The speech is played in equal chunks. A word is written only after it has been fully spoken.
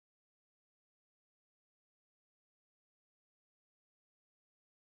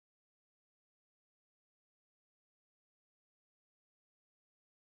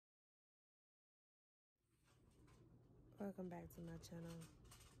Welcome back to my channel.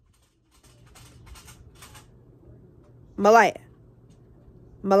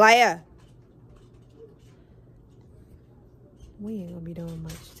 Malaya. We ain't gonna be doing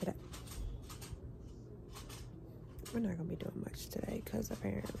much today. We're not gonna be doing much today because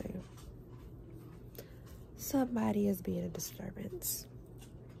apparently somebody is being a disturbance.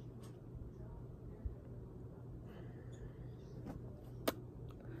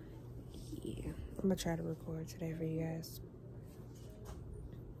 Yeah, I'm gonna try to record today for you guys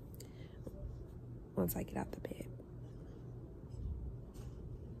once I get out the bed,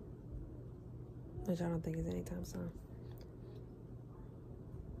 which I don't think is anytime soon.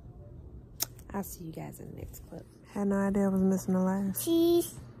 I'll see you guys in the next clip. Had no idea I was missing the last.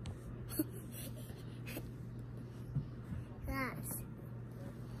 Cheese.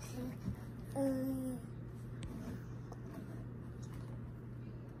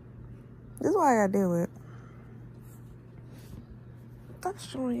 This is why I gotta deal with. Stop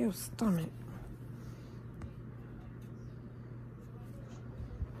showing your stomach.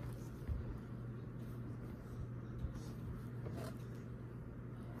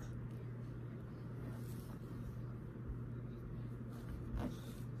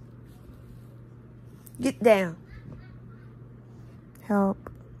 Get down. Help.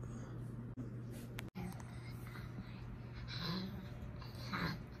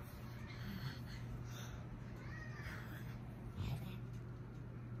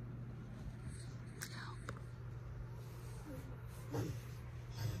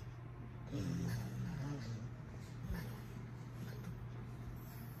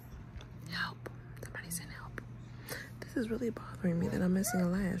 Help. Somebody send help. This is really bothering me that I'm missing a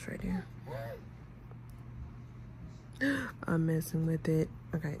lash right here. I'm messing with it.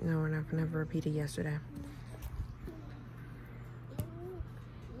 Okay, no, we're not gonna repeat it yesterday.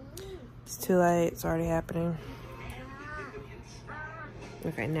 It's too late. It's already happening.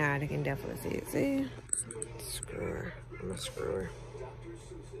 Okay, now I can definitely see it. See? Screw her. I'm a screw her.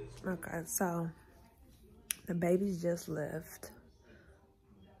 Okay, so the babies just left.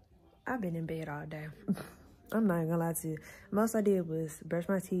 I've been in bed all day. I'm not gonna lie to you. Most I did was brush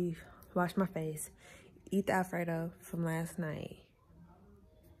my teeth, wash my face, eat the Alfredo from last night,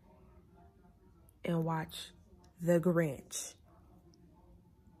 and watch The Grinch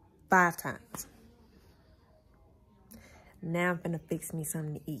 5 times. Now I'm finna fix me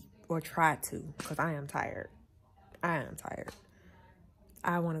something to eat, or try to, because I am tired. I am tired.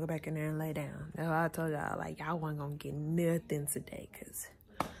 I want to go back in there and lay down. That's why I told y'all, like, y'all wasn't gonna get nothing today, because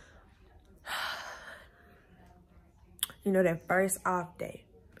you know that first off day,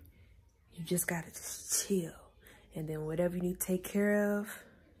 you just gotta just chill. And then whatever you need to take care of,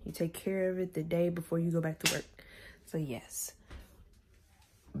 you take care of it the day before you go back to work. So yes.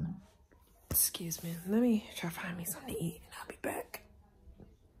 Excuse me. Let me try to find me something to eat and I'll be back.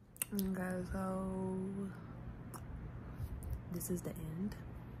 Okay, so this is the end.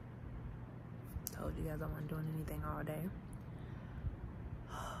 Told you guys I wasn't doing anything all day.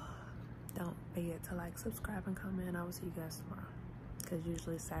 Don't forget to like, subscribe, and comment. I will see you guys tomorrow. Because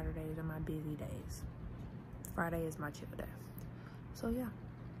usually Saturdays are my busy days. Friday is my chill day. So yeah.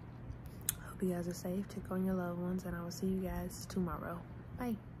 Hope you guys are safe. Check on your loved ones. And I will see you guys tomorrow.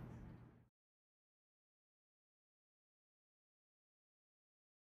 Bye.